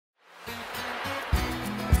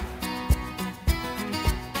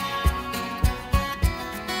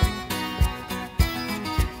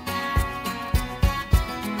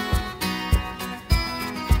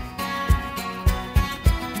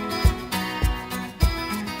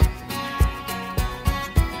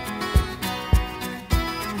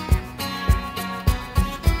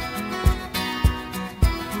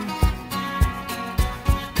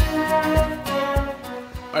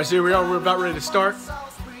right, so here we are. We're about ready to start.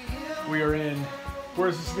 We are in, where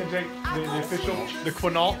is this again, Jake? The official, the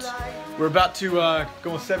Quinault. We're about to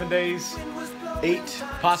go on 7 days, 8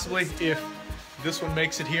 possibly, if this one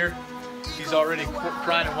makes it here. He's already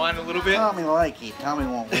crying and whining a little bit. Tommy like it. Tommy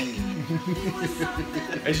won't leave.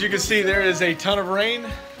 As you can see, there is a ton of rain,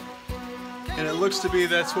 and it looks to be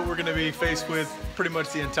that's what we're going to be faced with pretty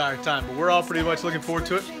much the entire time. But we're all pretty much looking forward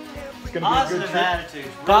to it. It's going to be a good trip. Attitude.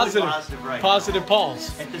 Really Positive right positive now.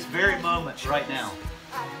 Pauls. At this very moment, right now.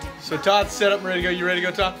 So Todd's set up and ready to go. You ready to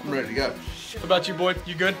go, Todd? I'm ready to go. How about you, boy?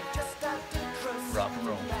 You good? Rock and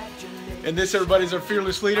roll. And this, everybody's our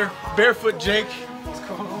fearless leader, Barefoot Jake.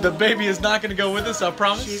 The baby is not going to go with us, I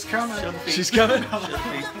promise. She's coming. She's coming.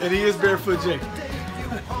 And he is Barefoot Jake.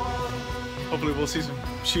 Hopefully we'll see some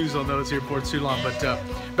shoes on those here before it's too long. But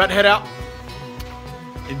about to head out.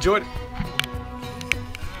 Enjoyed it.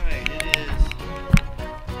 Alright, it is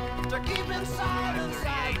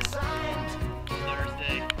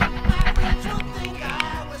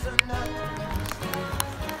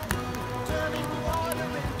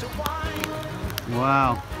Thursday.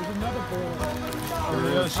 Wow. There's another boy. Over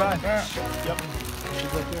the other side. Yep.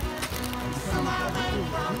 She's right there.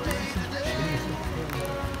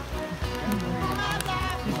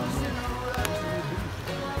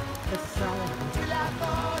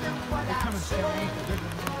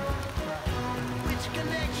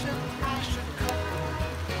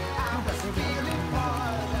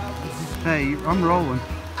 Hey, I'm rolling.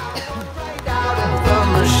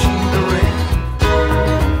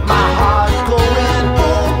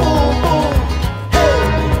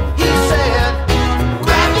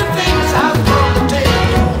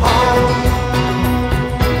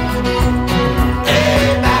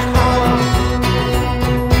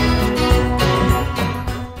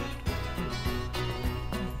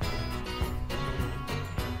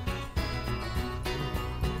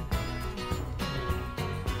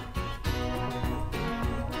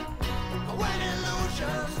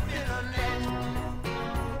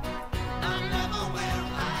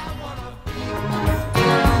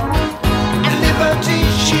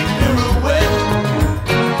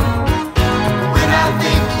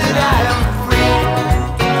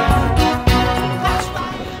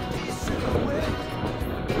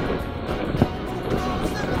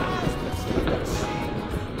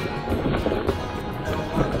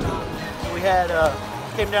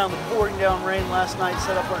 Came down the pouring down rain last night,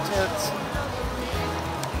 set up our tents.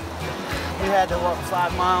 We had to walk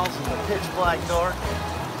 5 miles in the pitch black dark.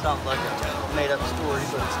 Sounds like a made up story,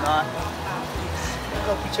 but it's not. We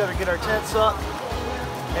help each other get our tents up.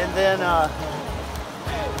 And then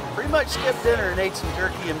pretty much skipped dinner and ate some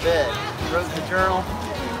jerky in bed. Wrote the journal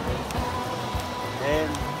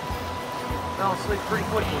and fell asleep pretty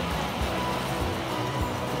quickly.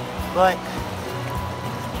 But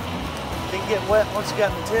didn't get wet once you got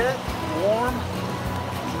in the tent, warm,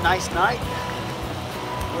 nice night.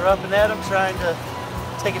 We're up and at 'em trying to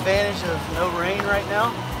take advantage of no rain right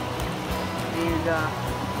now. And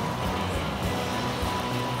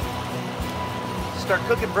start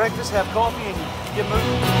cooking breakfast, have coffee, and get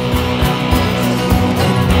moving.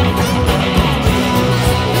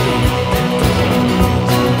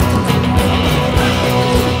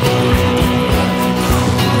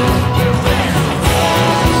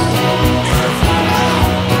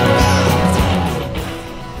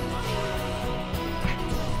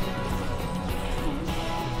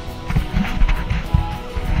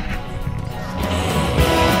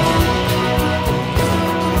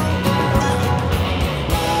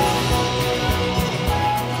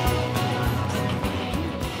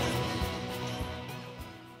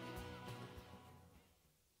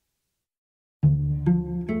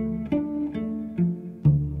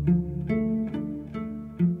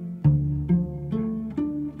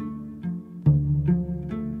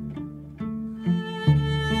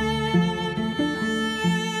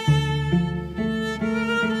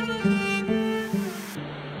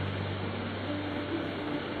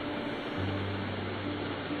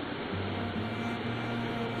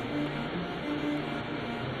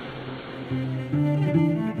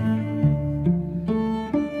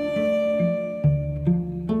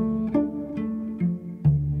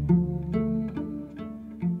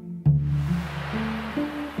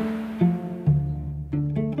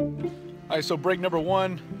 All right, so break number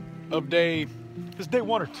 1 of day, this is day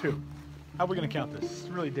 1 or 2? How are we gonna count this? It's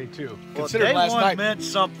really day 2. Well, Considering day last 1 night meant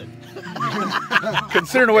something.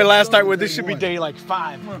 Considering the way last night went, this should be day like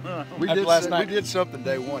 5. We did something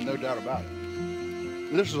day 1, no doubt about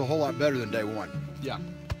it. This is a whole lot better than day 1. Yeah.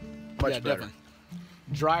 Much yeah, better. Definitely.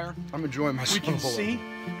 Drier. I'm enjoying myself. We can see.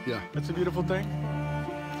 Yeah. That's a beautiful thing.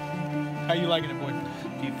 How you liking it, boy?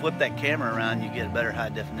 if you flip that camera around, you get a better high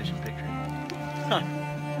definition picture. Huh.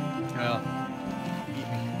 Well,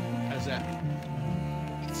 how's that?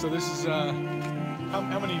 So this is how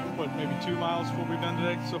many? What, maybe 2 miles? What we've done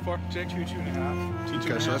today so far, Jake? 2.5.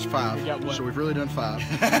 Okay, so that's 5. So we've really done 5.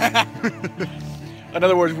 In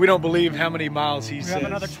other words, we don't believe how many miles he says. We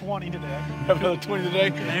have another 20 today. We have another 20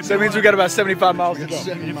 today. So that means we got about 75 miles to go.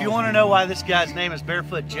 And if you want to know why this guy's name is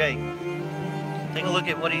Barefoot Jake, take a look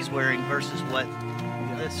at what he's wearing versus what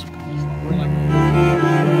this. We're like.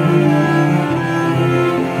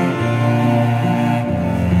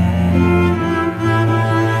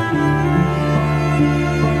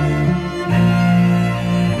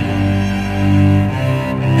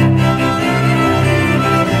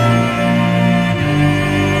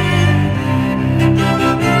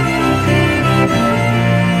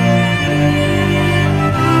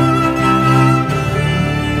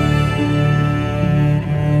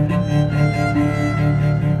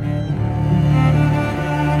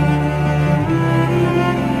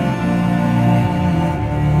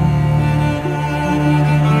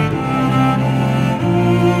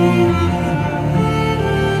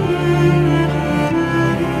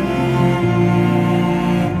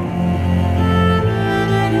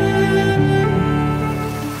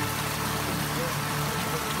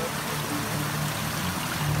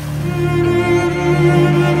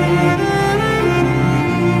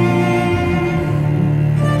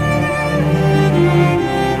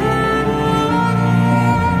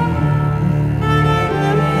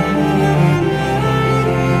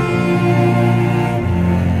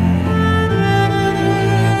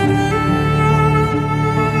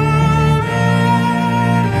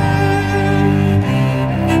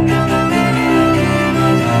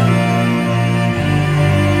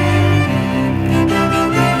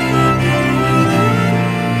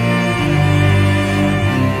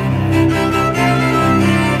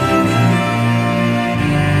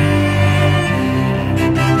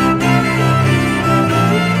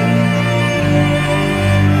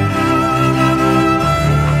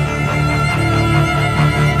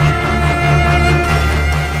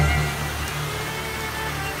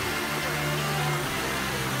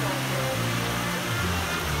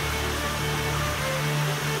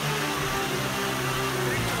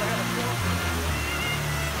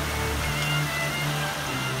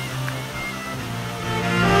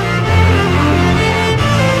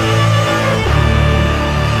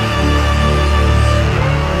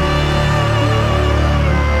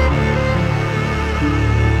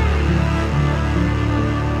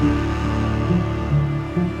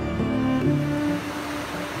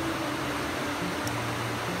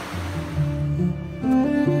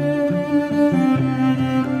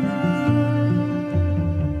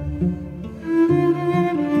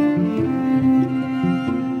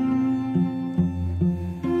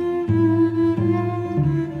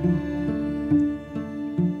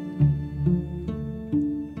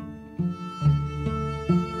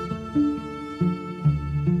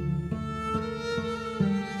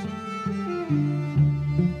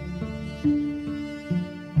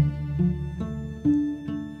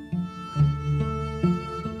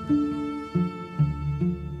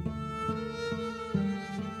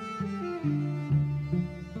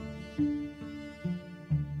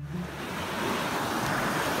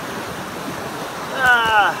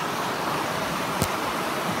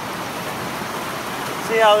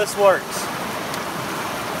 See how this works.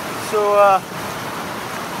 So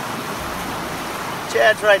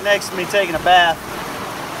Chad's right next to me taking a bath.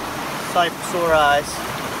 Sight for sore eyes.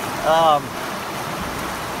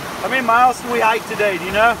 How many miles did we hike today? Do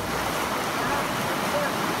you know?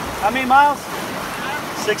 How many miles?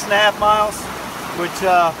 6.5 miles, which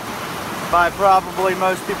by probably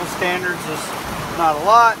most people's standards is not a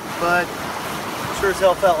lot, but sure as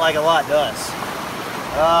hell felt like a lot to us.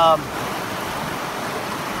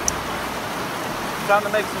 Time to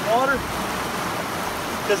make some water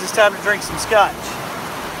because it's time to drink some scotch.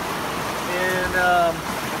 And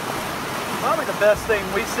probably the best thing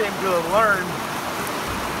we seem to have learned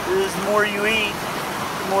is the more you eat,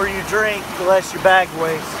 the more you drink, the less your bag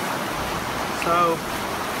weighs. So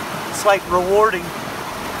it's like rewarding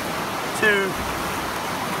to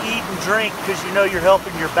eat and drink because you know you're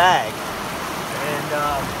helping your bag. And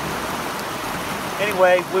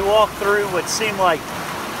anyway, we walked through what seemed like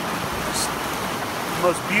just the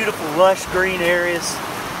most beautiful lush green areas.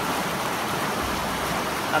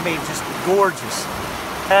 I mean, just gorgeous.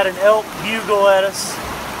 Had an elk bugle at us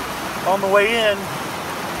on the way in.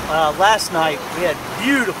 Last night we had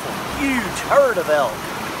beautiful, huge herd of elk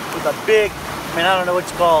with a big, I mean, I don't know what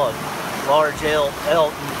you call it, large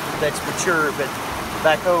elk that's mature, but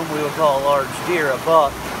back home we would call a large deer a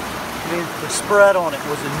buck. I mean, the spread on it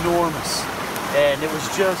was enormous, and it was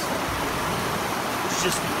just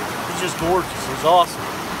gorgeous. It was awesome.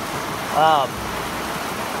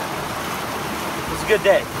 It was a good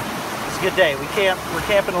day. It was a good day. We're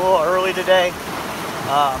camping a little early today.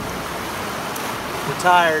 We're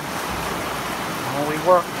tired. Well, we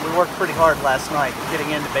worked pretty hard last night getting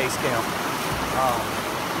into base camp.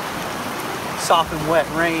 Sopping wet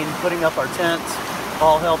rain, putting up our tents,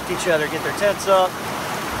 all helped each other get their tents up.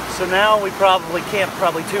 So now we probably camp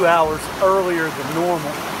 2 hours earlier than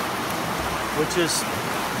normal, which is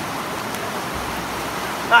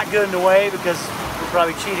not good in a way because we're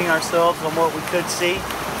probably cheating ourselves on what we could see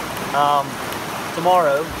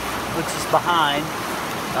tomorrow, which is behind.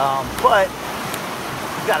 But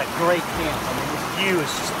we've got a great camp. I mean, this view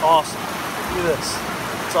is just awesome. Look at this.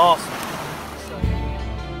 It's awesome.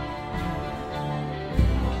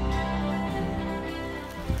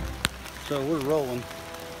 So we're rolling.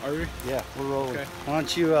 Are we? Yeah, we're rolling. Okay. Why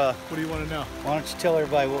don't you? What do you want to know? Why don't you tell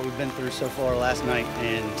everybody what we've been through so far last night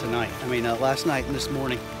and tonight? I mean, last night and this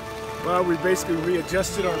morning. Well, we basically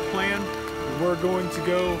readjusted our plan. We're going to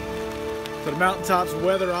go to the mountaintops.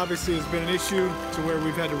 Weather obviously has been an issue to where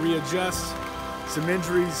we've had to readjust. Some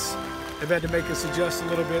injuries have had to make us adjust a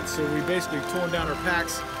little bit, so we basically torn down our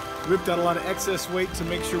packs, ripped out a lot of excess weight to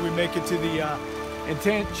make sure we make it to the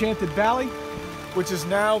Enchanted Valley, which is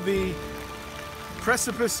now the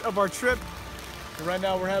precipice of our trip. And right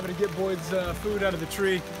now we're having to get Boyd's food out of the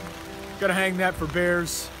tree. Gotta hang that for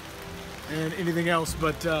bears and anything else,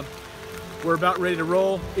 but we're about ready to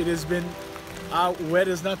roll. It has been, wet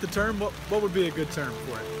is not the term. What would be a good term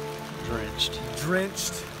for it? Drenched.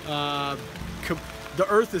 Drenched. The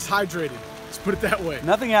earth is hydrated. Let's put it that way.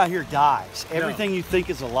 Nothing out here dies. Everything you think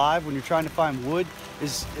is alive when you're trying to find wood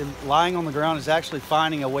is lying on the ground is actually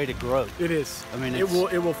finding a way to grow. It is. I mean, it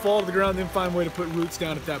will fall to the ground, then find a way to put roots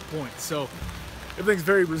down at that point. So everything's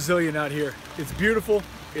very resilient out here. It's beautiful.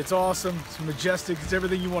 It's awesome. It's majestic. It's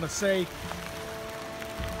everything you want to say.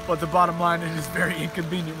 But the bottom line, it is very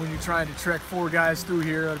inconvenient when you're trying to trek 4 guys through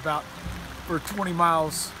here at about for 20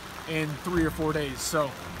 miles in 3 or 4 days. So,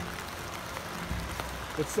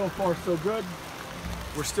 but so far so good.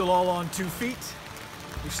 We're still all on 2 feet.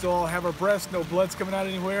 We still all have our breaths. No blood's coming out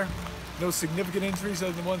anywhere. No significant injuries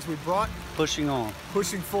other than the ones we brought. Pushing on.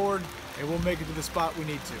 Pushing forward, and we'll make it to the spot we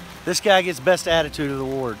need to. This guy gets best attitude of the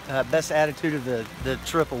award, best attitude of the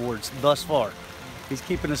trip awards thus far. He's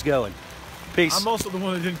keeping us going. Peace. I'm also the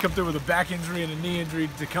one that didn't come through with a back injury and a knee injury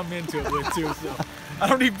to come into it with too. So I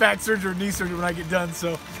don't need back surgery or knee surgery when I get done.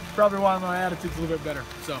 So probably why my attitude's a little bit better.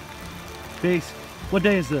 So peace. What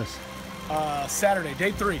day is this? Saturday,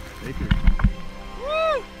 day 3. Day 3.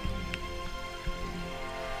 Woo!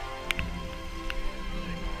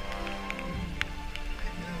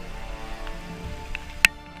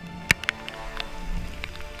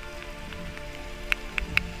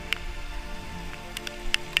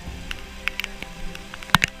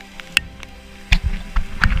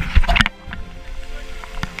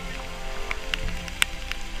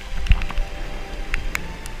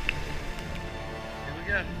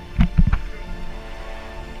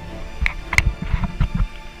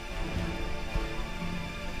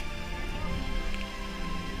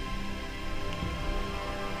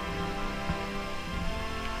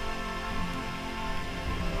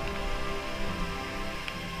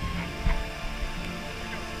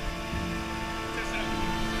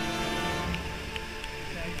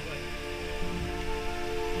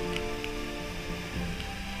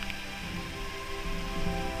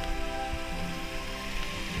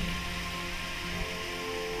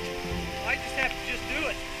 I just have to just do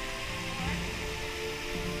it.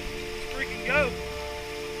 Let's freaking go.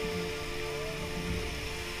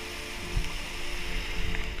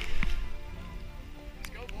 Let's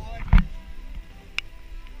go, boy.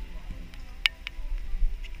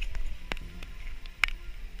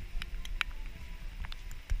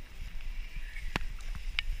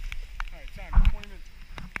 All right, time 20 minutes.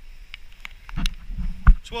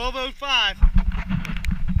 12:05.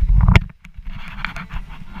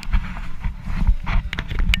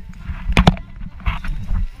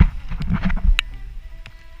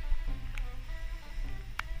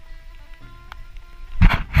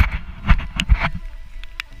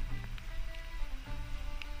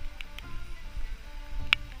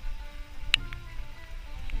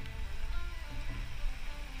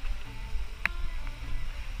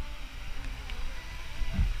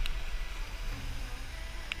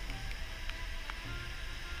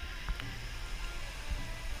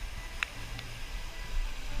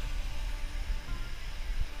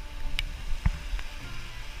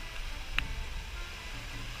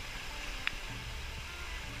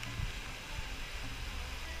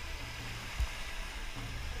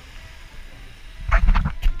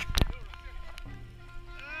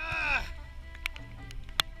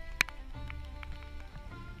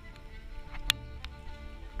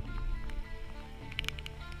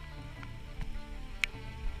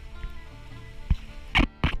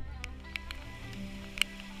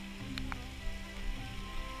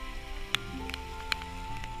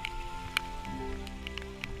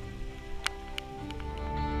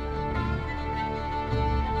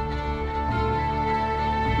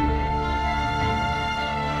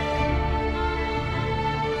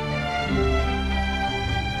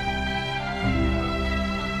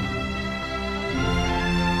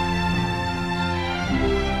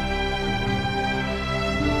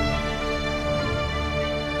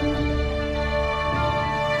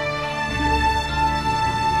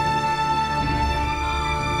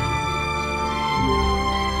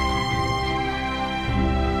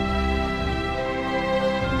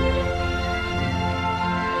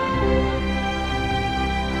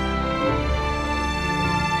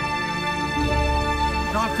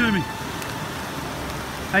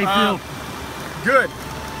 How you feel? Good.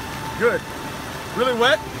 Good. Really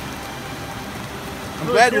wet. I'm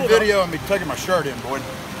really glad cool, you're videoing me taking my shirt in, boy.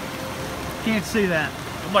 Can't see that.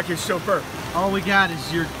 I'm like his chauffeur. All we got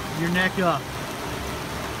is your neck up.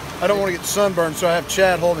 I don't want to get sunburned, so I have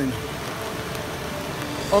Chad holding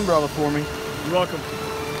umbrella for me. You're welcome.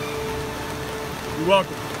 You're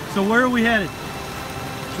welcome. So where are we headed?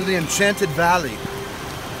 To the Enchanted Valley,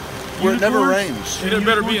 where it never Unicorns? rains. It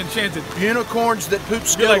better be enchanted. Unicorns that poop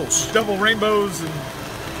Be like skittles. double rainbows and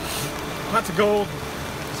lots of gold.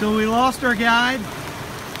 So we lost our guide.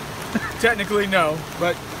 Technically, no,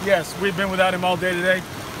 but yes, we've been without him all day today.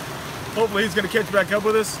 Hopefully, he's going to catch back up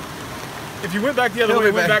with us. If you went back the other He'll way,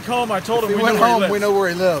 be went back. back home, I told him If we we know went where he home, lives. we know where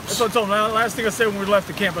he That's lives. what I told him. Last thing I said when we left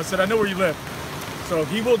the camp, I said, I know where you live. So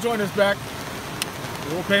he will join us back.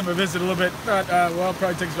 We'll pay him a visit a little bit. Well, it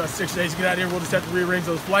probably takes about 6 days to get out of here. We'll just have to rearrange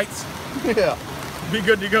those flights. Yeah. Be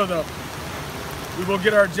good to go, though. We will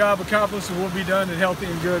get our job accomplished, and we'll be done and healthy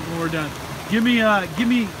and good when we're done. Give me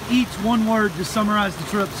each one word to summarize the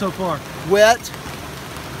trip so far. Wet.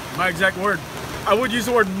 My exact word. I would use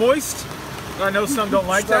the word moist. I know some don't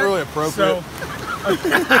like It's that. not really appropriate.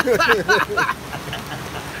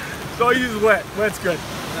 So I'll use wet. Wet's good.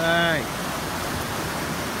 All right.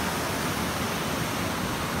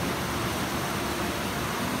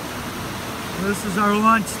 This is our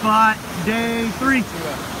lunch spot, day 3.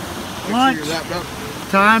 Lunch.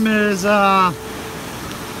 Time is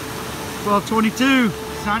 12:22.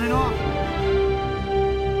 Signing off.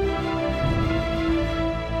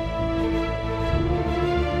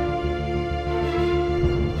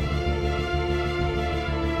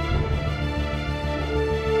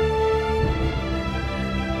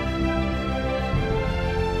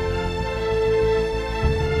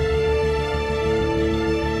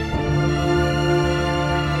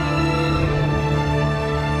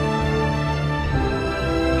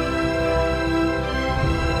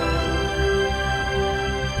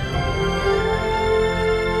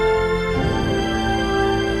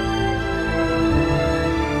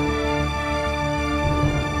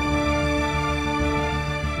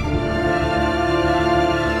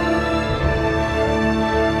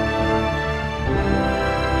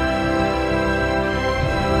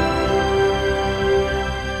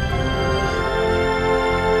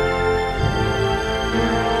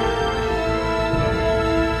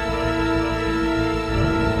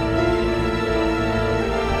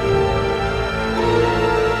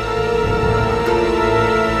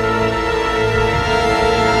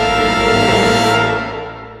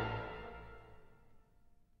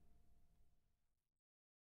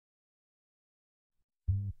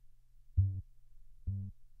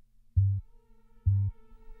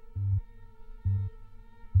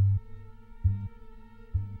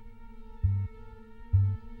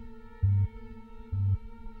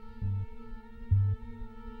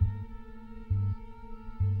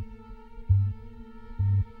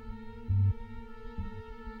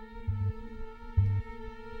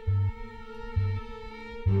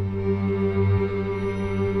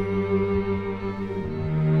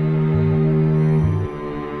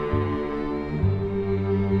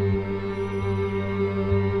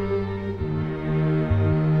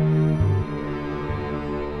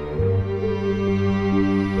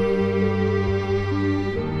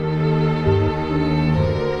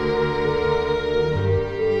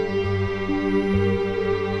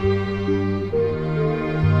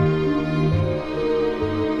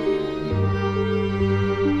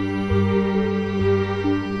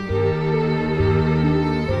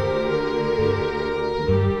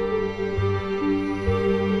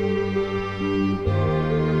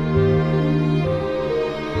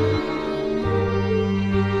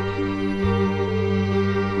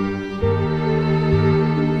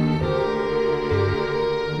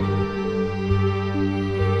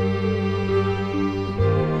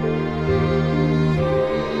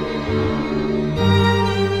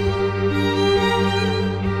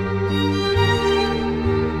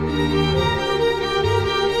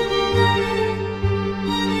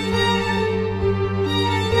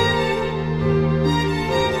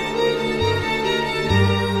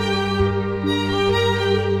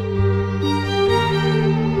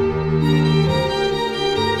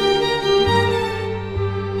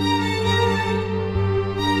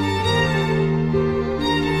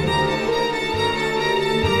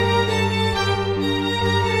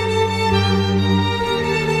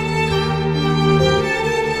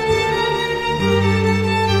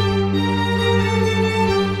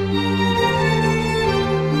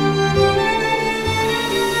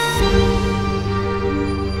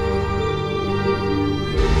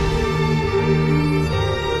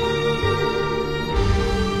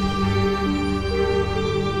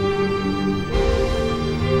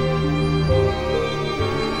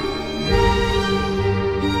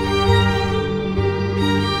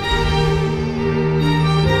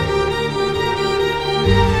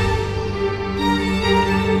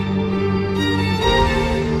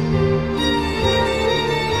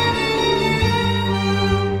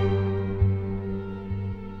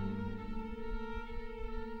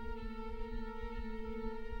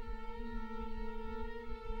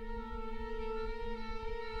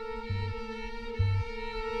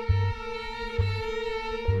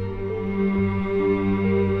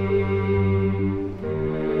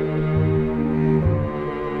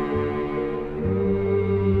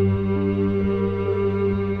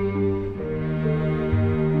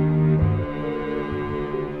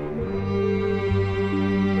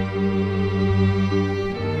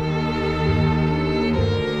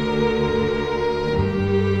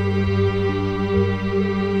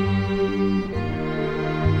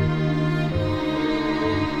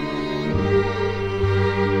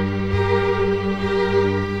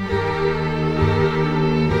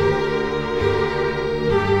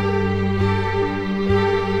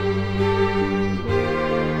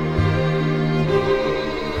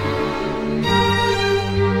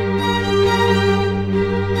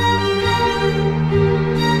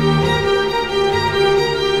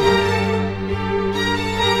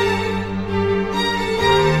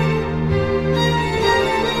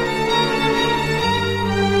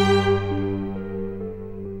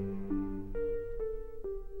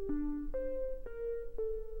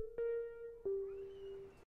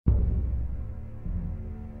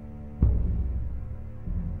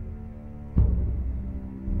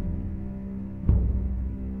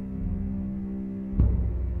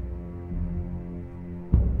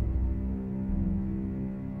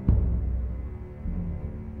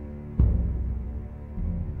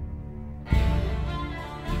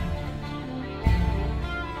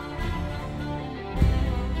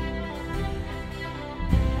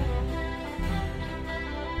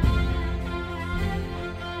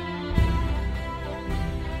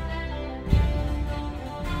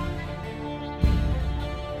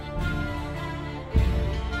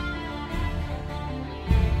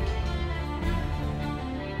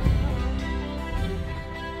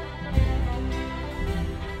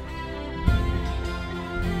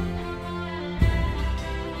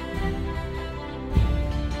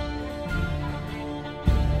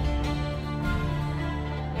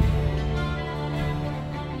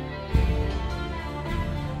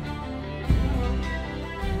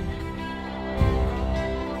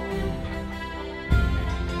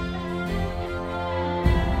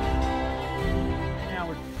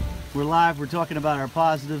 We're live. We're talking about our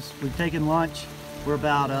positives. We've taken lunch. We're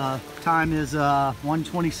about, time is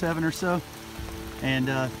 1:27 or so. And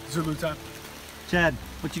Zulu time. Chad,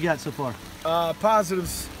 what you got so far?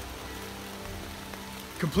 Positives.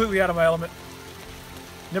 Completely out of my element.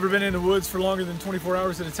 Never been in the woods for longer than 24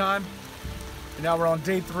 hours at a time. And now we're on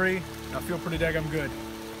day 3. And I feel pretty daggum good.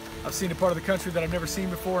 I've seen a part of the country that I've never seen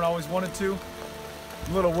before and always wanted to.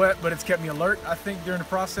 A little wet, but it's kept me alert, I think, during the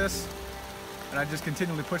process. And I just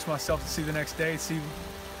continually push myself to see the next day,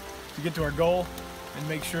 to get to our goal, and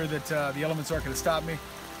make sure that the elements aren't going to stop me.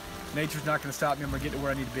 Nature's not going to stop me. I'm going to get to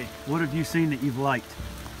where I need to be. What have you seen that you've liked?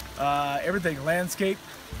 Everything, landscape,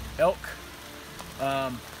 elk,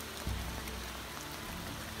 you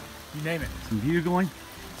name it. Some bugling?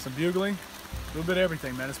 Some bugling, a little bit of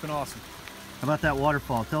everything, man. It's been awesome. How about that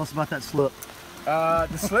waterfall? Tell us about that slip.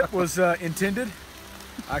 The slip was intended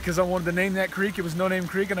because I wanted to name that creek. It was No Name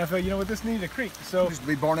Creek, and I felt, you know what, this needed a creek. So It used to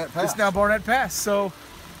be Barnett Pass. it's now Barnett Pass. So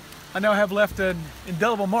I now have left an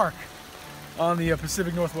indelible mark on the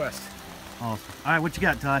Pacific Northwest. Awesome. All right, what you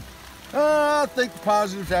got, Todd? I think the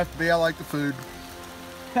positives have to be I like the food.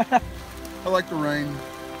 I like the rain.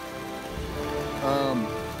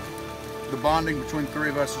 The bonding between the 3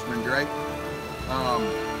 of us has been great.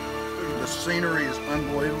 The scenery is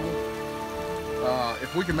unbelievable.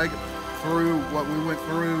 If we can make it through what we went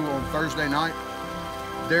through on Thursday night,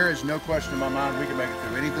 there is no question in my mind we can make it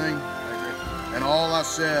through anything. And all I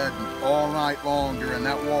said all night long during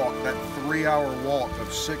that walk, that 3-hour walk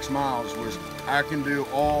of 6 miles, was I can do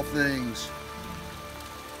all things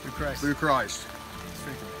Through Christ.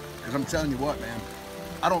 Because I'm telling you what, man,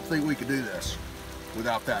 I don't think we could do this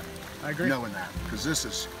without that. I agree. Knowing that, because this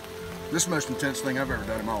is the most intense thing I've ever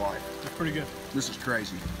done in my life. It's pretty good. This is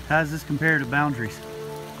crazy. How does this compare to boundaries?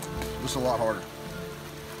 This is a lot harder.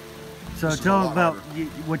 So This is a tell lot about harder.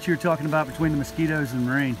 what you're talking about between the mosquitoes and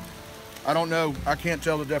the rain. I don't know. I can't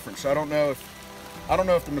tell the difference. I don't know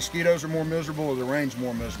if the mosquitoes are more miserable or the rain's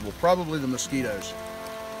more miserable. Probably the mosquitoes.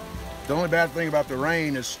 The only bad thing about the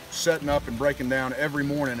rain is setting up and breaking down every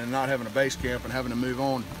morning and not having a base camp and having to move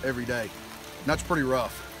on every day. And that's pretty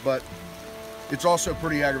rough. But it's also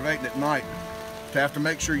pretty aggravating at night to have to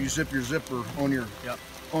make sure you zip your zipper on your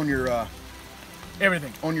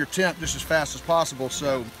Everything. on your tent just as fast as possible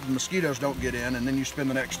so the mosquitoes don't get in, and then you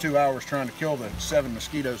spend the next 2 hours trying to kill the 7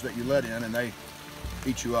 mosquitoes that you let in, and they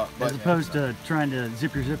eat you up. As opposed to trying to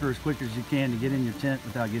zip your zipper as quick as you can to get in your tent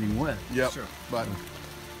without getting wet. Yep. Sure. But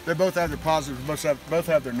they both have their positives, both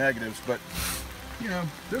have their negatives. But you know,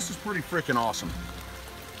 this is pretty freaking awesome.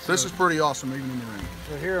 This is pretty awesome, even in the rain.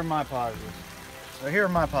 So here are my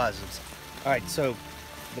positives. All right, so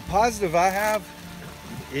the positive I have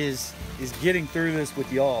is getting through this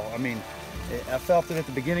with y'all. I mean, I felt it at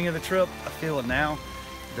the beginning of the trip. I feel it now.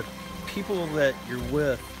 The people that you're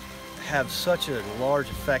with have such a large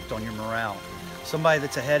effect on your morale. Somebody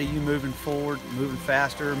that's ahead of you, moving forward, moving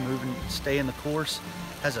faster, staying the course,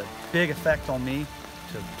 has a big effect on me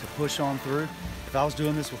to push on through. If I was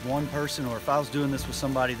doing this with one person, or if I was doing this with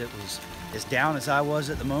somebody that was as down as I was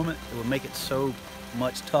at the moment, it would make it so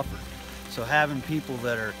much tougher. So having people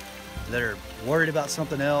that are worried about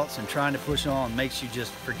something else and trying to push on makes you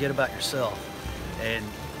just forget about yourself. And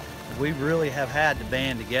we really have had to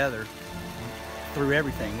band together through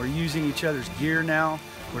everything. We're using each other's gear now.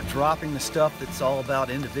 We're dropping the stuff that's all about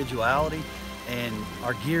individuality, and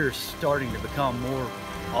our gear is starting to become more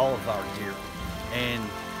all of our gear. And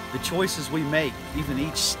the choices we make, even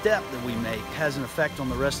each step that we make, has an effect on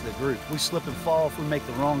the rest of the group. If we slip and fall, if we make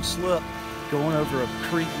the wrong slip, going over a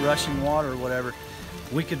creek, rushing water or whatever,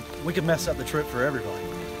 we could mess up the trip for everybody.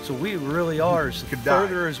 So we really are, as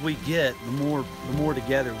further as we get, the more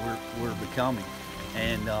together we're becoming.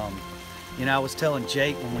 And you know, I was telling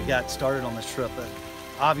Jake when we got started on this trip that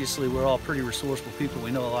obviously we're all pretty resourceful people.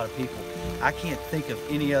 We know a lot of people. I can't think of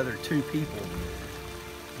any other 2 people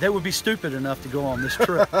that would be stupid enough to go on this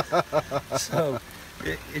trip. So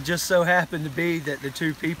it just so happened to be that the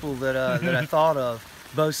 2 people that I thought of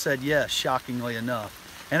both said yes, shockingly enough.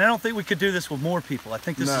 And I don't think we could do this with more people. I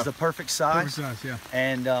think this is the perfect size. Perfect size, yeah.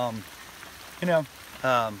 And you know,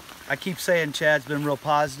 I keep saying Chad's been real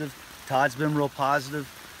positive, Todd's been real positive,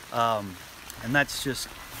 and that's just,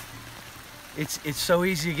 it's so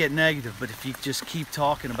easy to get negative, but if you just keep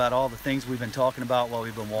talking about all the things we've been talking about while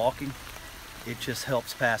we've been walking, it just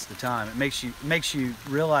helps pass the time. It makes you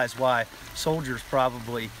realize why soldiers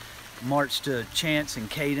probably march to chants and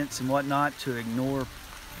cadence and whatnot to ignore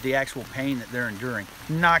the actual pain that they're enduring.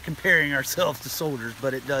 Not comparing ourselves to soldiers,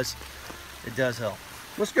 but it does help.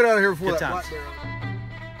 Let's get out of here before Good that times. black bear.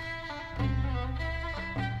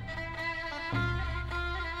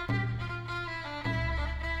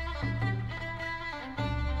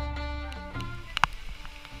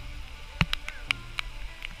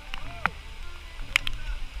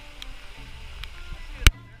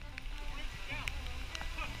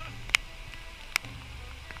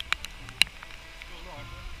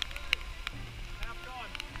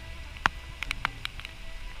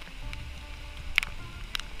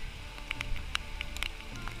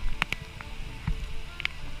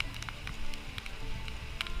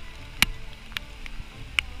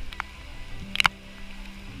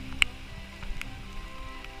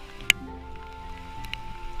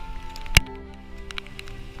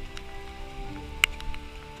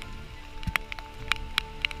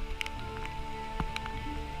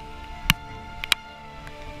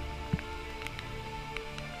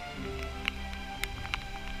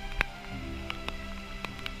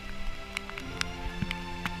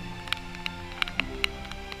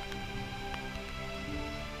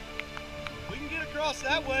 cross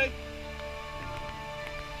that way.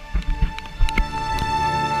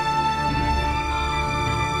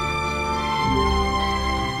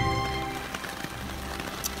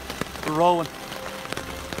 We're rolling.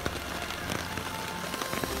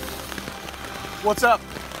 What's up?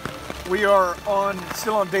 We are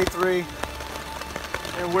still on day 3,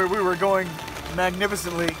 and where we were going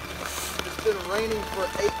magnificently. It's been raining for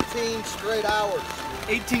 18 straight hours.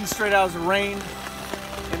 18 straight hours of rain,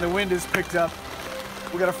 and the wind has picked up.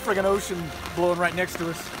 We got a friggin' ocean blowing right next to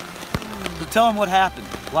us. So tell them what happened.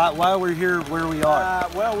 Why we're here where we are.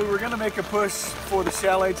 Well, we were gonna make a push for the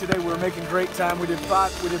chalet today. We were making great time. We did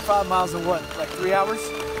 5 miles in what, like 3 hours?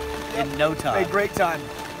 In no time. Made great time.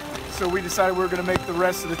 So we decided we were gonna make the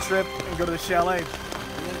rest of the trip and go to the chalet. And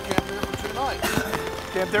then camp there for 2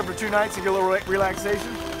 nights. Camp there for 2 nights and get a little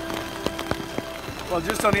relaxation. Well,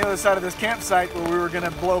 just on the other side of this campsite where we were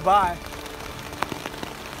gonna blow by,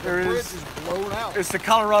 The bridge is blown out. it's the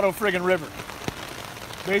Colorado friggin' River,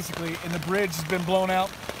 basically, and the bridge has been blown out.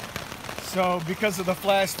 So because of the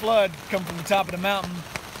flash flood coming from the top of the mountain,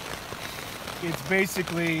 it's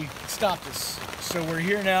basically stopped us. So we're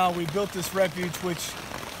here now. We built this refuge, which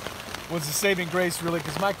was a saving grace, really,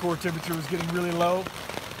 because my core temperature was getting really low.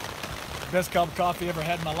 Best cup of coffee ever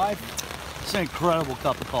had in my life. It's an incredible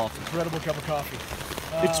cup of coffee. Incredible cup of coffee.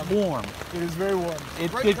 It's warm. It is very warm.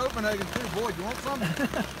 Great Copenhagen too, boy. You want some?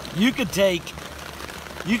 You could take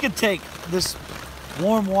this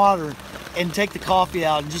warm water and take the coffee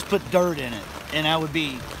out and just put dirt in it, and I would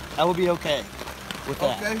be okay with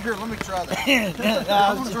that. Okay, here, let me try that.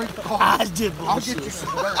 I'm gonna drink the coffee. I did I'll get bullshit. you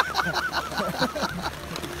some dirt.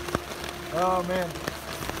 Oh man.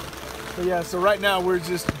 But yeah, so right now we're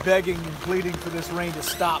just begging and pleading for this rain to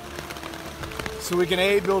stop, so we can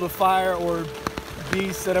A, build a fire, or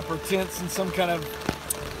B, set up our tents in some kind of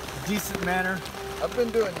decent manner. I've been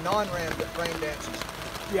doing non-rain dances,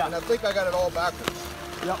 Yeah. and I think I got it all backwards.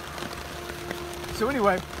 Yep. So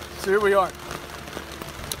anyway, so here we are,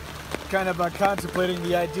 kind of contemplating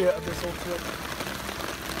the idea of this whole trip.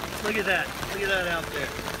 Look at that. Look at that out there.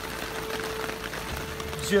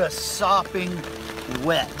 Just sopping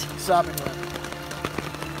wet. Sopping wet.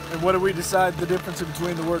 And what do we decide the difference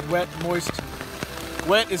between the word wet and moist?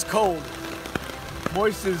 Wet is cold.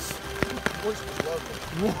 Moist is Moist is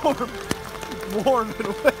lovely. warm and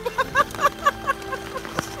wet.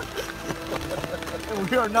 And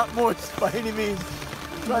we are not moist by any means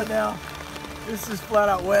right now. This is flat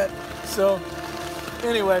out wet. So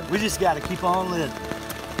anyway, We just got to keep on living.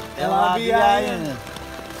 L-I-V-I-N.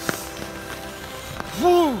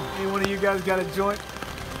 Woo! Any one of you guys got a joint?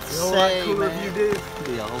 Be a whole lot Say, cooler if man. you did.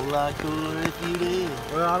 Be a whole lot cooler if you did.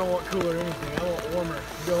 Well, I don't want cooler or anything. I want warmer.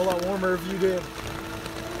 It'd be a whole lot warmer if you did.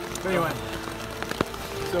 But anyway,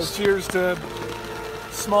 so cheers to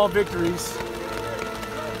small victories.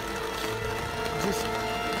 Just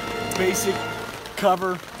basic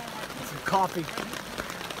cover, some coffee.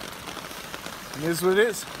 And this is what it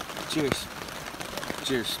is. Cheers.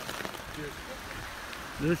 Cheers.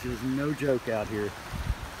 This is no joke out here.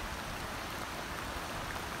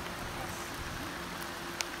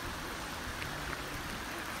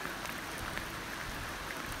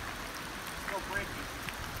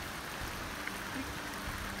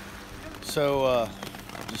 So,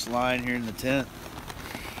 just lying here in the tent.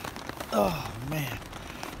 Oh man,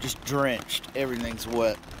 just drenched. Everything's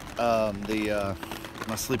wet.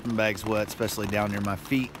 My sleeping bag's wet, especially down near my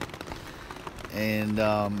feet. And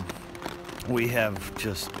we have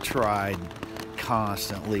just tried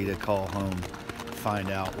constantly to call home, find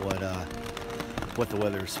out what the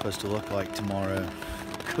weather is supposed to look like tomorrow.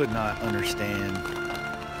 Could not understand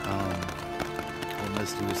what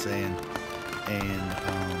Misty was saying, and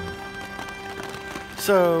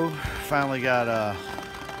so finally got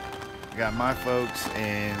my folks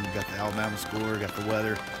and got the Alabama score, got the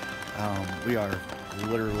weather. We are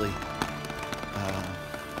literally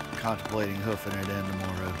contemplating hoofing it in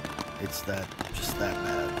tomorrow. It's just that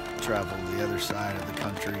bad. Travel the other side of the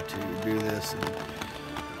country to do this, and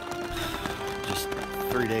just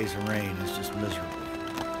 3 days of rain is just miserable.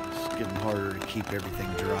 It's getting harder to keep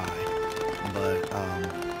everything dry. But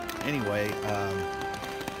anyway,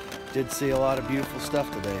 did see a lot of beautiful stuff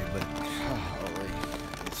today, but holy,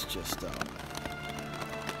 it's just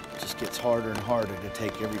gets harder and harder to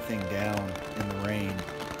take everything down in the rain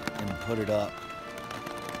and put it up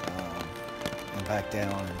and back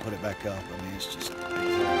down and put it back up. I mean, it's just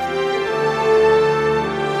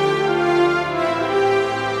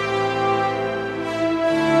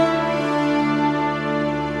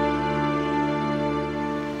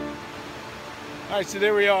All right, so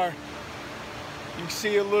there we are. You can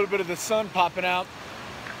see a little bit of the sun popping out.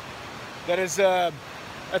 that's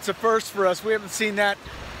a first for us. We haven't seen that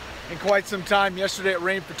in quite some time. Yesterday it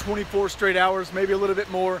rained for 24 straight hours, maybe a little bit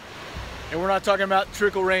more. And we're not talking about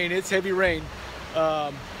trickle rain, it's heavy rain.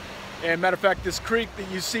 And matter of fact, this creek that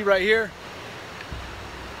you see right here,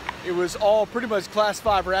 it was all pretty much class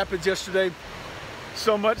 5 rapids yesterday.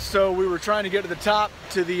 So much so we were trying to get to the top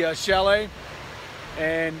to the chalet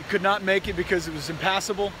and could not make it because it was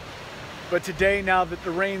impassable. But today, now that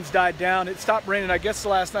the rain's died down, it stopped raining, I guess,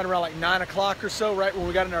 last night around like 9 o'clock or so, right when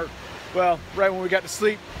we got in our, well, right when we got to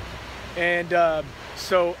sleep. And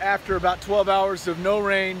so after about 12 hours of no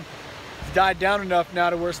rain, it's died down enough now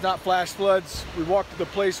to where it's not flash floods. We walked to the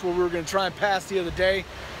place where we were going to try and pass the other day.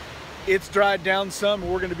 It's dried down some,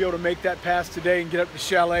 and we're going to be able to make that pass today and get up to the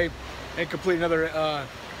chalet and complete another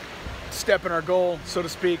step in our goal, so to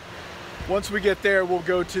speak. Once we get there, we'll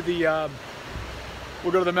go to the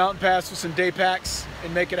mountain pass with some day packs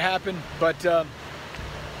and make it happen. But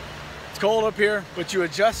it's cold up here, but you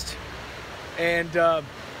adjust. And but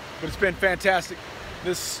it's been fantastic.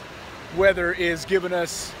 This weather is giving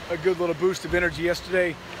us a good little boost of energy.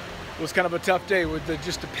 Yesterday was kind of a tough day with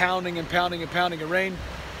just a pounding and pounding and pounding of rain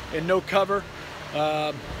and no cover.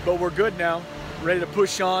 But we're good now, ready to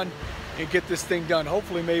push on and get this thing done.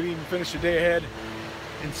 Hopefully maybe even finish a day ahead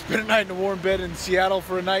and spend a night in a warm bed in Seattle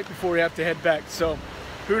for a night before we have to head back. So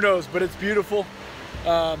who knows, but it's beautiful.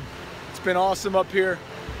 It's been awesome up here,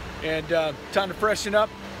 and time to freshen up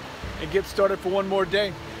and get started for one more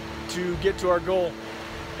day to get to our goal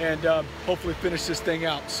and hopefully finish this thing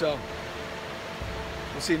out. So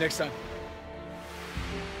we'll see you next time.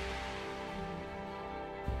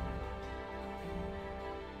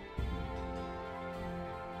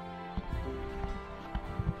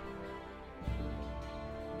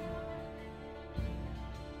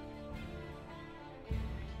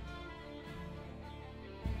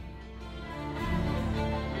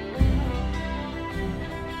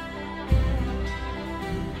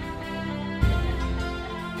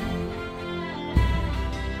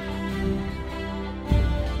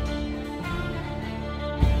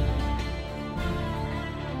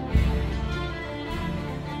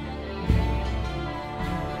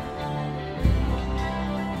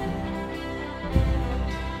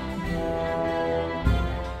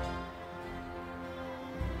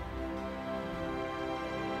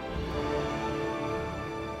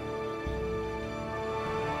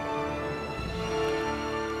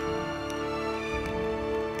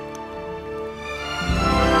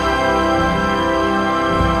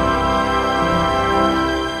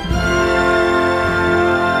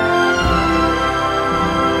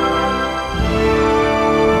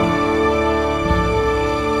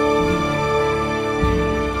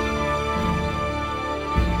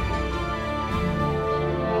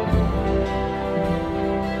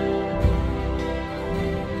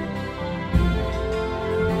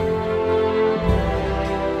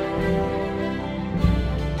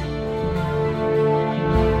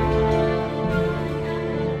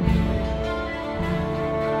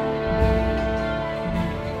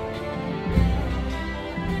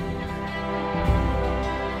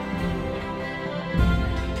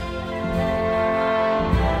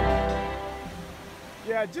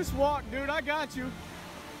 Yeah, just walk, dude. I got you.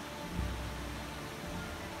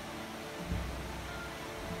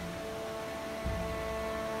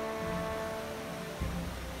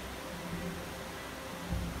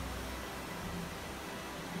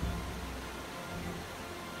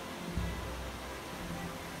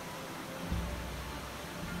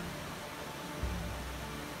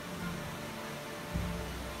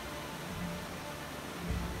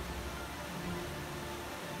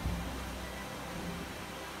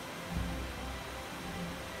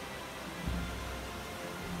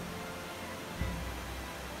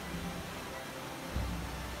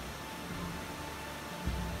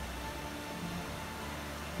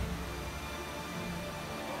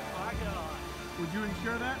 Would you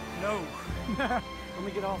insure that? No. Let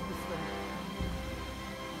me get off this thing.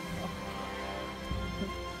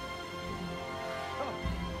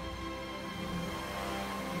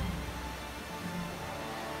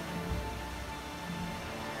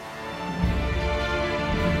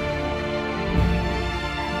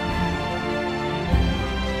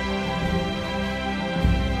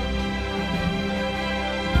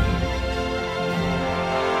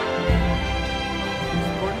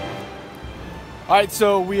 All right,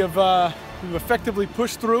 so we've effectively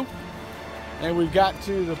pushed through, and we've got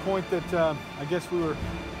to the point that I guess we were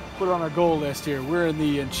put on our goal list here. We're in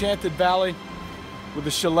the Enchanted Valley with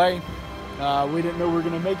the chalet. We didn't know we were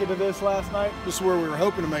going to make it to this last night. This is where we were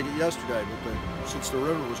hoping to make it yesterday, but since the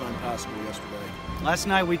river was impassable yesterday. Last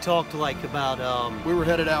night we talked like about. We were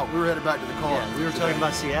headed out. We were headed back to the car. Yeah, we were talking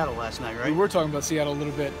about Seattle last night, right? We were talking about Seattle a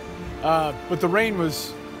little bit, but the rain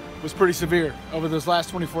was pretty severe over those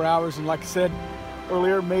last 24 hours, and like I said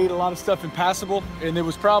earlier, made a lot of stuff impassable. And it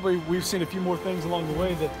was probably, we've seen a few more things along the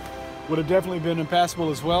way that would have definitely been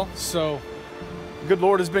impassable as well. So the good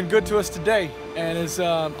Lord has been good to us today and has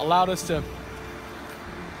allowed us to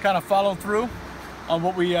kind of follow through on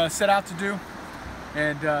what we set out to do,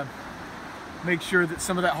 and make sure that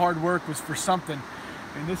some of that hard work was for something.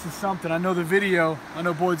 And this is something. I know the video, I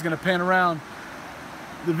know Boyd's gonna pan around.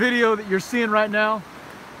 The video that you're seeing right now,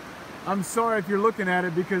 I'm sorry if you're looking at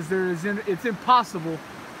it, because it's impossible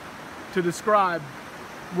to describe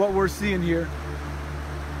what we're seeing here.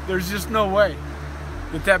 There's just no way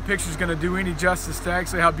that picture's gonna do any justice to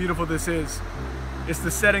actually how beautiful this is. It's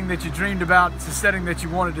the setting that you dreamed about, it's the setting that you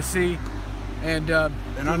wanted to see. And I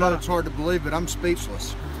know it's hard to believe, but I'm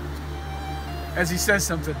speechless. As he says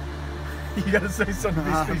something, you gotta say something.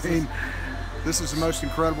 I mean, this is the most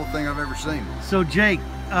incredible thing I've ever seen. So Jake,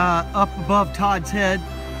 up above Todd's head,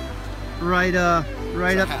 right up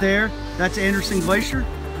there, that's Anderson Glacier.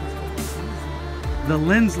 The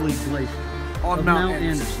Lindsley Glacier On Mount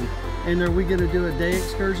Anderson. And are we gonna do a day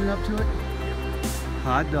excursion up to it?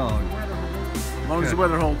 Hot dog. As long as the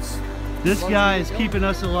weather holds. This guy is keeping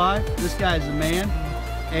us alive. This guy is a man,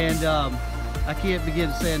 and I can't begin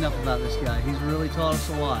to say enough about this guy. He's really taught us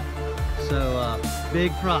a lot. So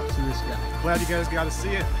big props to this guy. Glad you guys got to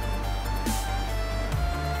see it.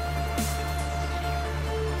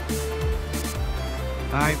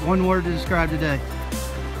 All right, one word to describe today.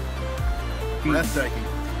 Breathtaking.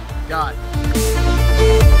 God.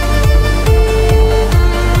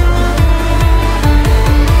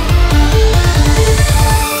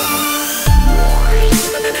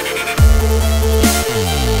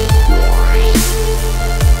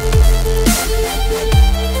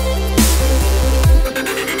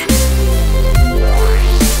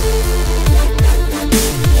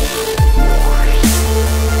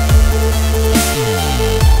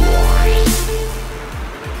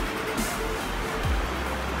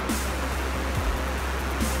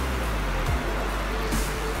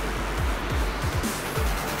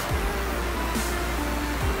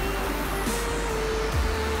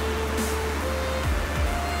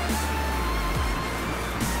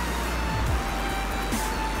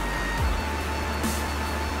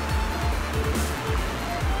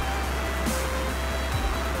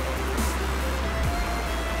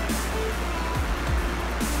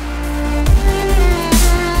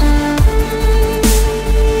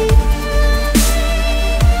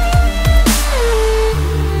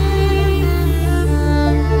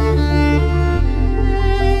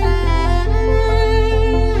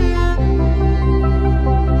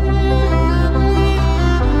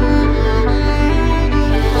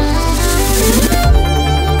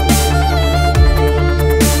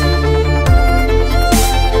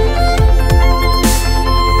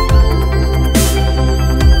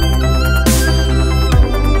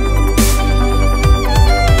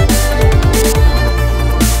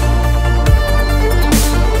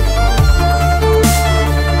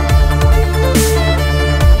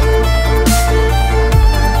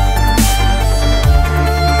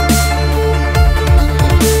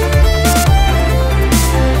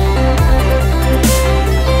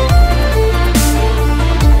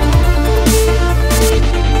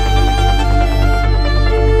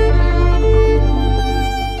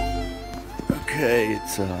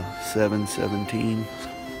 It's 7:17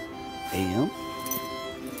 a.m.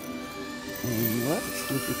 and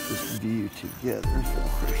let's look at this view together for the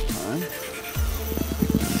first time.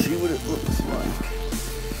 See what it looks like.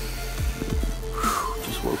 Whew,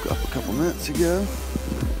 just woke up a couple minutes ago.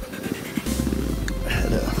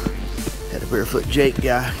 Had a Barefoot Jake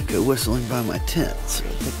guy go whistling by my tent, so I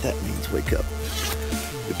think that means wake up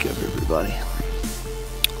everybody.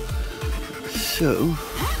 So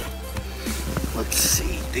let's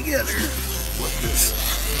see together what this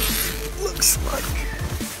looks like.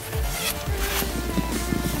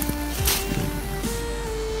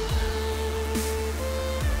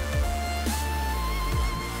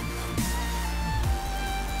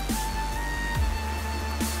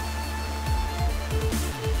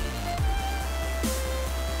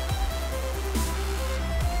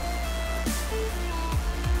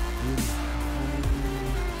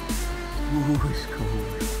 Ooh, it's cold.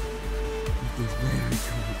 It is very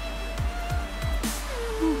cold.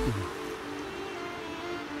 Ooh.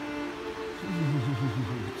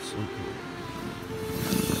 Ooh, it's so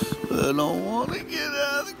cold. I don't want to get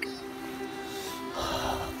out of it.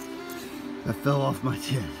 I fell off my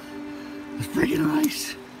tent. It's freaking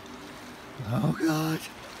ice. Oh God.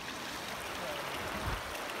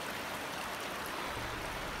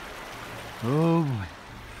 Oh boy.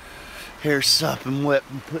 Hair sopping wet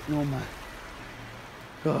and putting on my.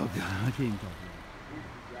 Oh God, I can't even talk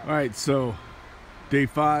about it. All right, so day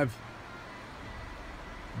 5.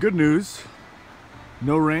 Good news.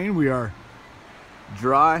 No rain. We are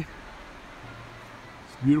dry.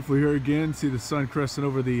 It's beautiful here again. See the sun cresting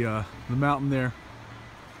over the mountain there.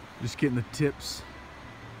 Just getting the tips.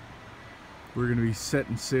 We're gonna be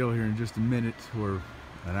setting sail here in just a minute or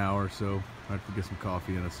an hour or so. I have to get some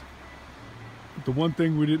coffee in us. But the one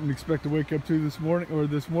thing we didn't expect to wake up to this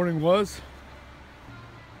morning was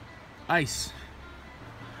ice.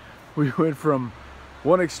 We went from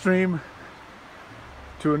one extreme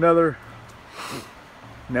to another.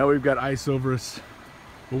 Now we've got ice over us.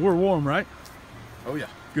 But we're warm, right? Oh yeah.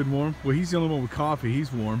 Good warm. Well, he's the only one with coffee.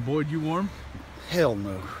 He's warm. Boyd, you warm? Hell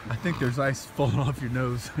no. I think there's ice falling off your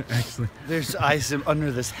nose, actually. There's ice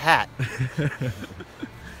under this hat.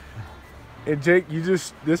 And Jake,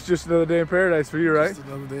 this just another day in paradise for you, right? Just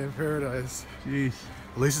another day in paradise. Jeez.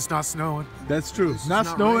 At least it's not snowing. That's true. It's Not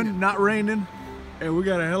not snowing, raining. not raining, and we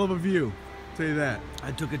got a hell of a view. I'll tell you that.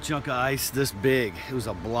 I took a chunk of ice this big. It was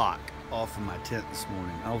a block off of my tent this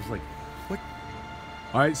morning. I was like, what?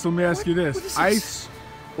 All right, so let me ask you what is this. this? Ice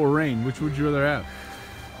or rain, which would you rather have?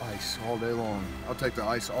 Ice all day long. I'll take the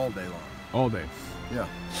ice all day long. All day. Yeah.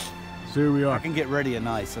 So here we I are. can get ready in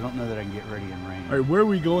ice. I don't know that I can get ready in rain. All right, where are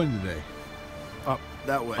we going today? Up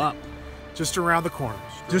that way. Up. Just around the corner.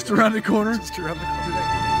 Just around the corner? Just around the corner.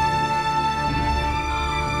 Today.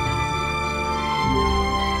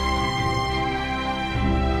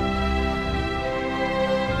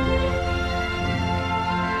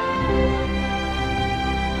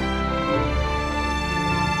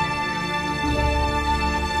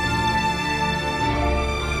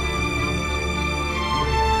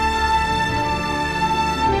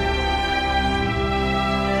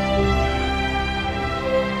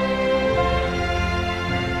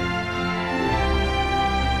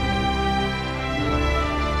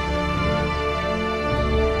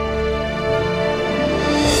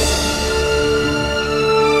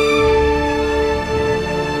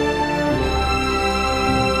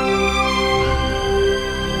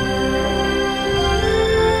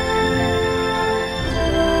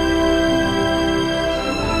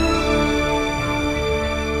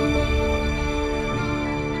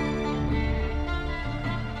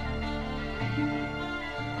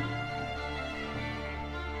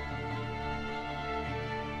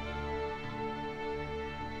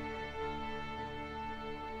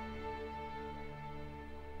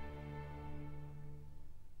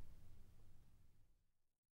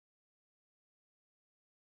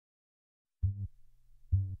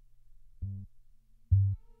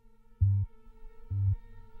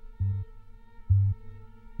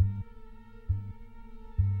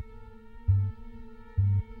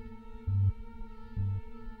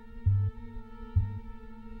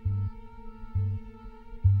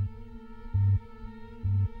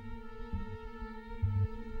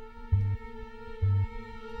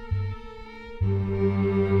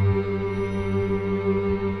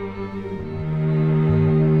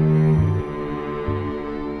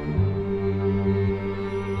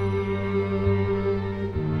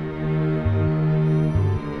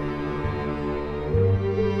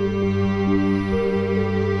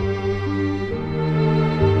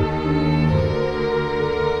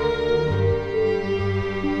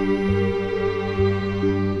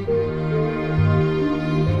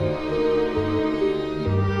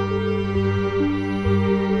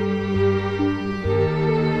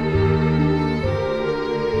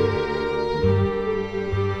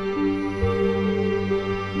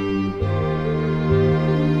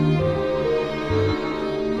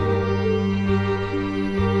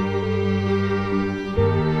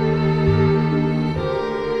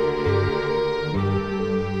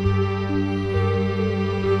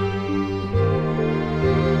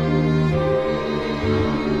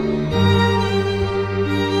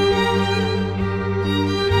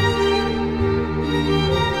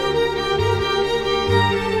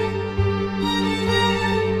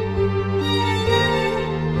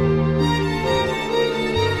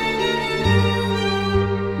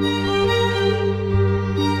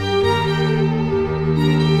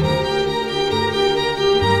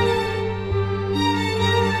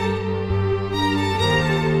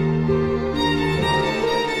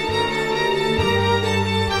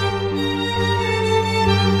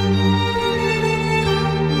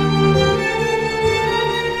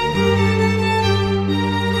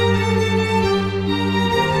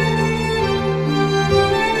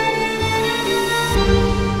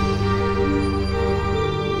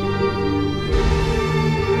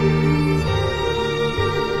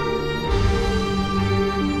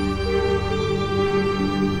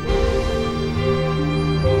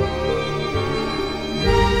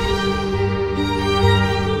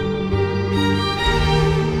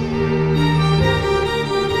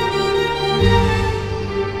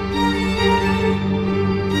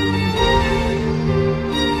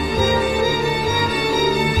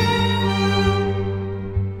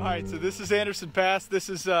 is Anderson Pass. This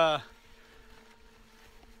is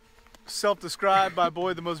self-described by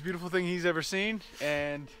Boyd the most beautiful thing he's ever seen,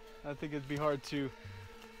 and I think it'd be hard to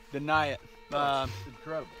deny it.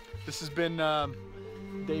 Incredible. This has been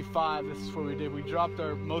day 5. This is what we did. We dropped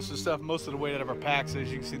most of the weight out of our packs. As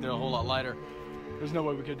you can see, they're a whole lot lighter. There's no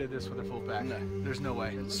way we could have did this with a full pack. No. There's no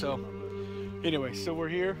way. So anyway, so we're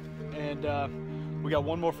here, and we got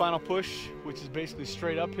one more final push, which is basically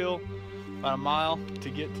straight uphill, about a mile to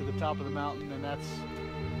get to the top of the mountain, and that's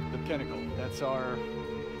the pinnacle. That's our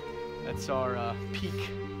peak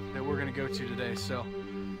that we're gonna go to today. So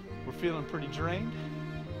we're feeling pretty drained.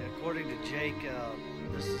 According to Jake,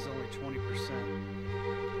 this is only 20%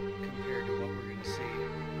 compared to what we're going to see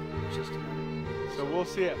in just a minute. So we'll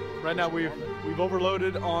see it. Right now we've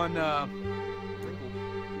overloaded on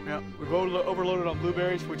we've overloaded on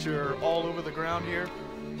blueberries, which are all over the ground here.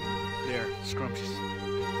 They're scrumptious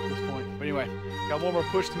at this point. But anyway, got one more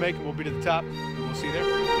push to make and we'll be to the top, and we'll see you there.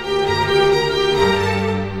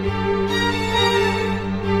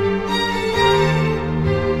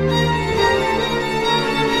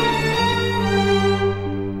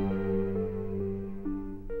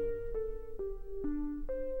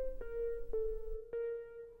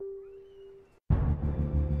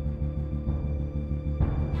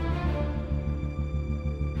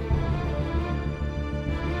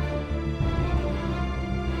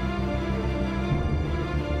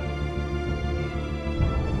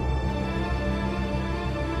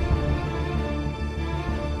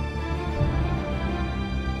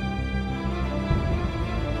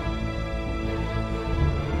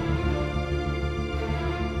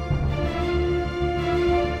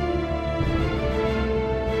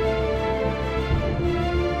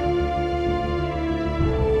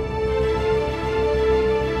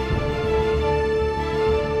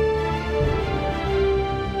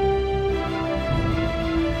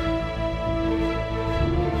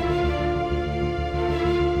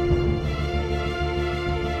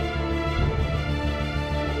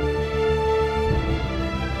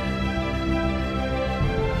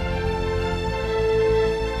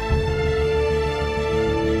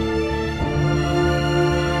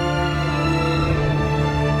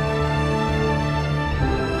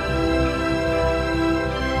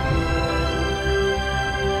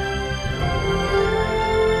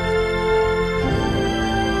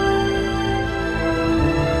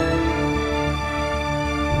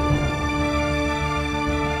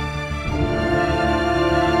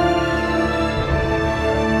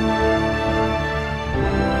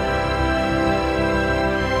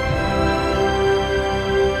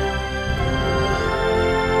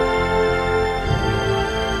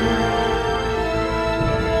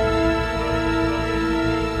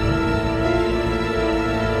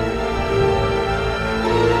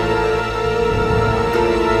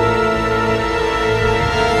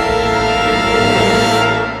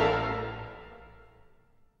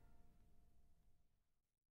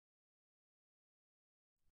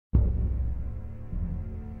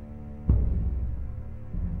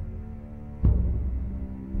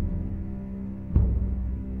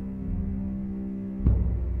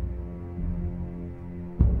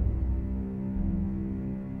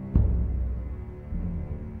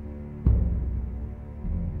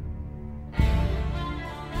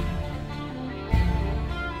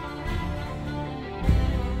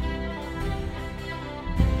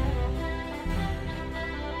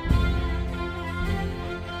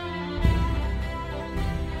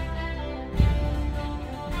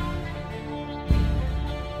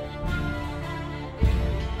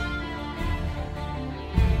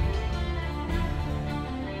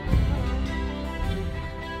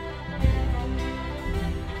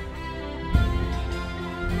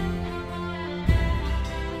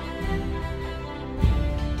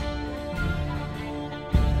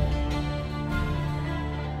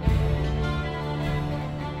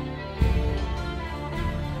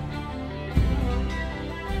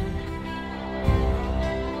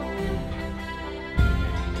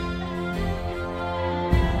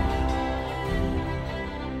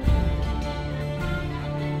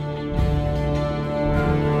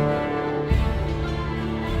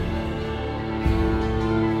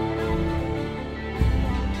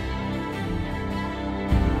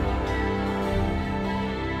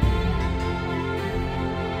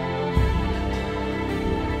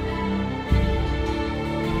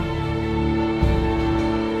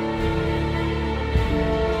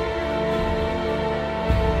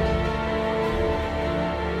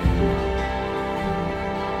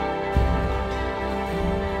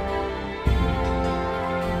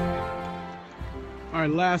 All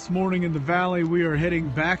right, last morning in the valley, we are heading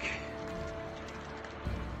back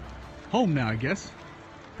home now, I guess.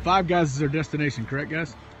 Five Guys is our destination, correct,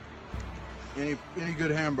 guys? Any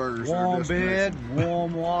good hamburgers? are Warm destination. bed,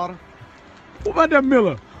 warm water. What about that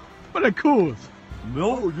Miller? What about that Coors?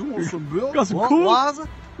 Oh, you want some milk? Got some What Coors? was it?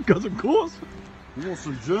 Got some Coors? You want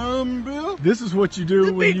some jam beer? This is what you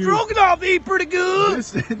do when you... Stroganoff eat pretty good.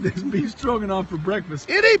 This beef stroganoff for breakfast.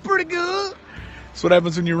 It ain't pretty good. That's what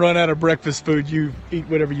happens when you run out of breakfast food. You eat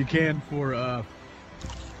whatever you can for...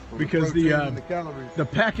 because protein and the calories. the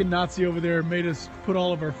packing Nazi over there made us put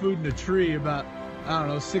all of our food in a tree about, I don't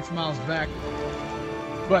know, 6 miles back.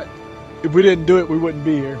 But if we didn't do it, we wouldn't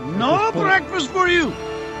be here. No breakfast for you.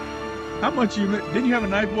 How much didn't you have a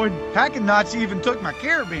knife, Boyd? Packing Nazi even took my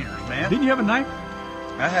carabiners, man. Didn't you have a knife?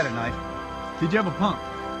 I had a knife. Did you have a pump?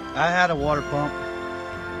 I had a water pump.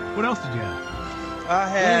 What else did you have? I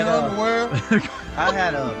had underwear. I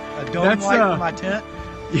had a dome That's, light for my tent.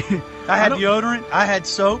 I had deodorant. I had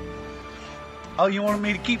soap. Oh, you wanted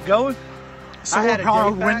me to keep going? I had a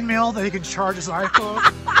Solar-powered day pack. windmill that he can charge his iPhone.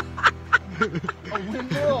 A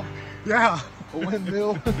windmill. Yeah. A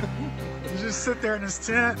windmill. You just sit there in his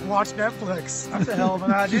tent and watch Netflix. That's a hell of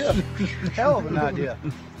an idea. Hell of an idea.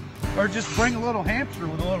 Or just bring a little hamster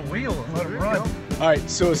with a little wheel and let him run. All right,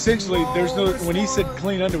 so essentially, there's no, when he said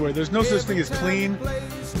clean underwear, there's no such thing as clean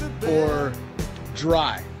or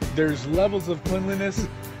dry. There's levels of cleanliness,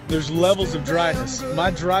 there's levels of dryness.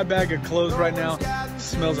 My dry bag of clothes right now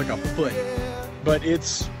smells like a foot, but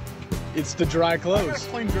it's the dry clothes.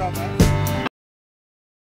 Clean dry bag.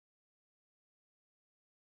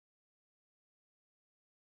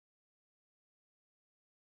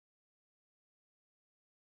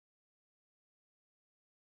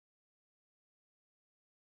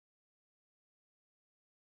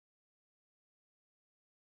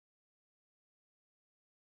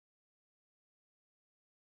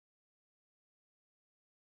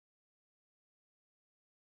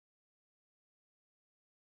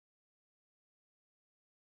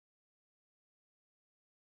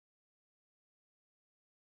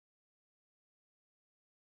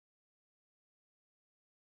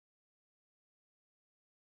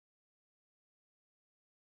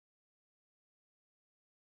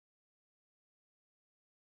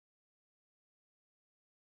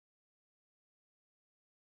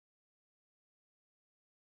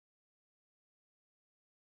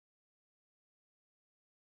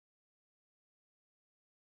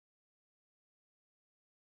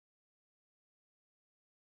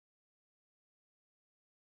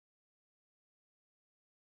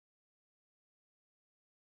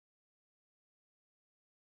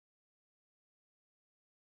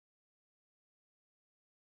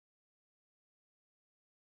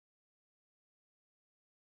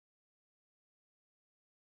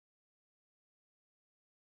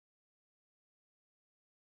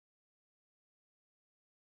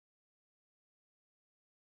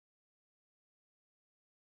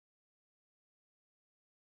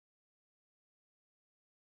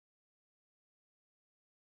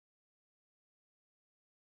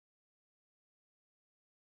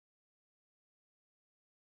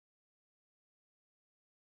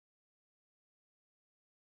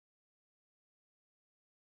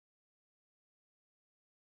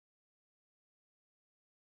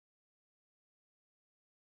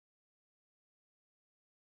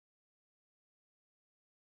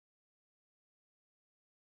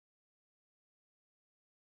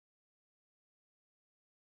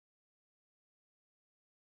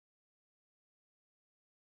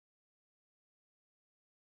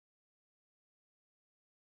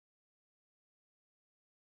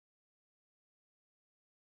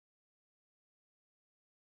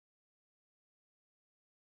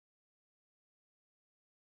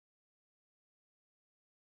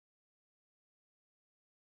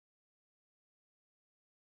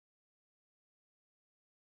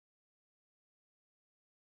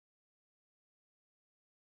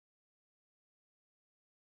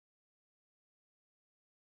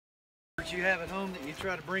 You have at home that you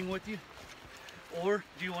try to bring with you, or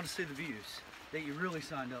do you want to see the views that you really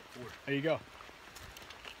signed up for? There you go.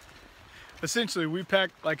 Essentially, we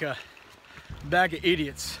packed like a bag of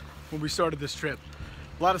idiots when we started this trip.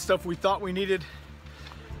 A lot of stuff we thought we needed,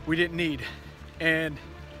 we didn't need. And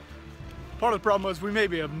part of the problem was we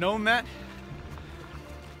maybe have known that,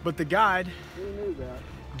 but the guide,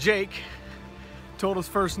 Jake, told us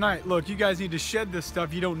first night, look, you guys need to shed this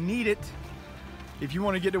stuff. You don't need it. If you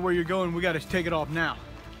want to get to where you're going, we got to take it off now.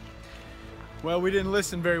 Well, we didn't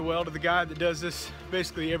listen very well to the guy that does this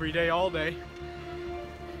basically every day, all day.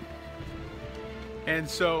 And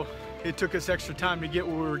so it took us extra time to get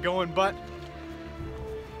where we were going, but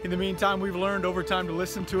in the meantime, we've learned over time to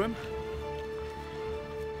listen to him.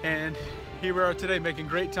 And here we are today, making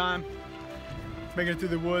great time, making it through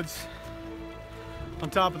the woods, on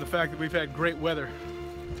top of the fact that we've had great weather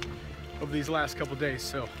over these last couple days.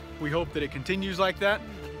 So we hope that it continues like that.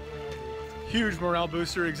 Huge morale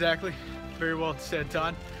booster, exactly. Very well said,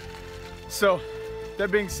 Todd. So that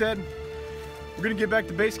being said, we're gonna get back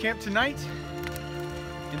to base camp tonight,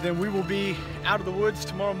 and then we will be out of the woods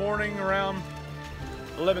tomorrow morning around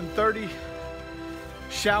 11:30.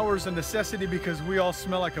 Showers a necessity because we all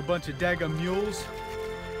smell like a bunch of daggum mules.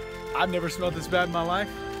 I've never smelled this bad in my life,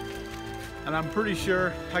 and I'm pretty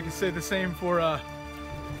sure I can say the same for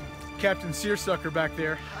Captain Seersucker back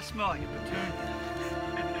there. I smell like a platoon.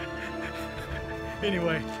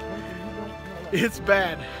 Anyway, it's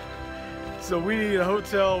bad. So we need a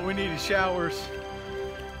hotel, we need showers,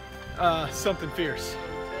 something fierce.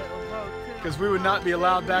 Because we would not be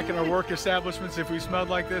allowed back in our work establishments if we smelled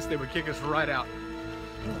like this. They would kick us right out.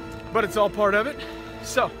 But it's all part of it.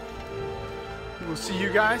 So we'll see you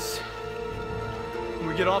guys when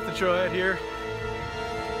we get off the trailhead here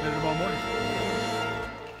later tomorrow morning.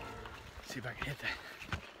 See if I can hit that.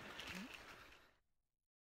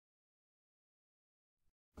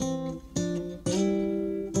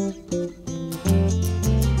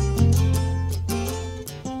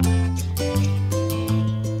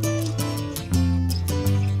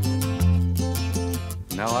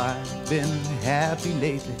 Now I've been happy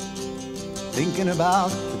lately, thinking about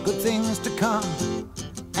the good things to come,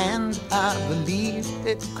 and I believe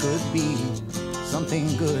it could be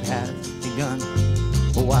something good has begun.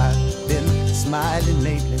 Oh, I've been smiling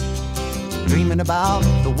lately, dreaming about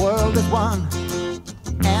the world as one,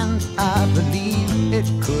 and I believe it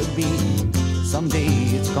could be someday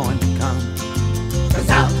it's going to come. 'Cause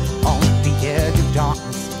out on the edge of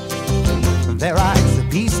darkness, there rides the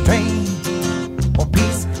peace train. Oh,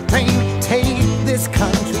 peace train, take this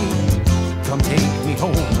country, come take me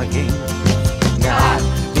home again. Now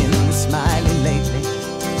I've been smiling lately,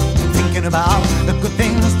 thinking about the good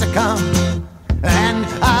things to come, and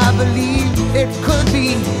I believe it could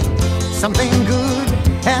be something good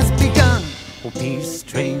has begun. Oh, peace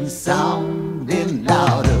train sounding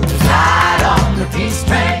louder, ride on the peace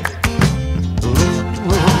train. Ooh,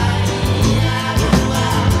 ooh.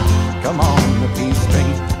 Come on, the peace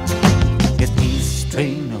train. It's peace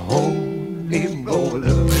train, holy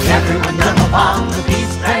roller. Everyone jump upon the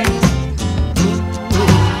peace train. Ooh, ooh,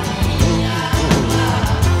 ooh.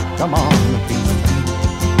 Come on, the peace train.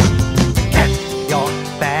 Get your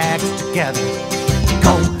bags together.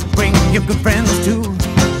 Go bring your good friends too,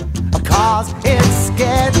 'cause it's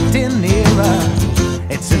getting nearer.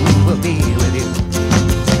 It soon will be with you.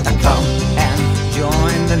 Come and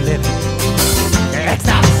join the living. It's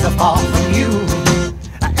not so far from you,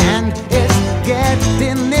 and it's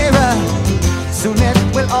getting nearer. Soon it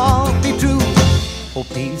will all be true. Oh,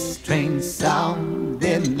 peace train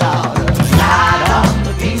sounding louder. Ride on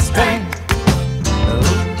the peace train.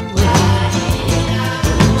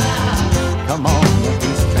 Come on, the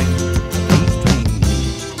peace train. Peace train.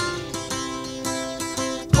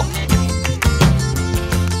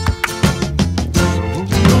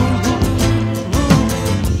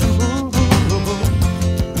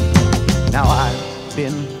 Now I've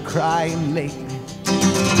been crying lately,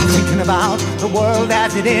 thinking about the world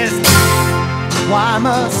as it is. Why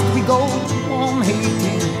must we go on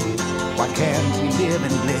hating? Why can't we live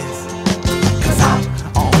in bliss? 'Cause out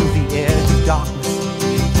on the edge of darkness,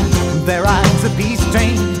 there rides a peace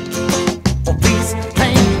train. Oh, peace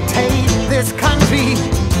train, take this country,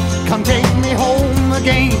 come take me home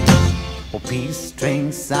again. Oh, peace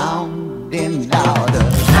train sound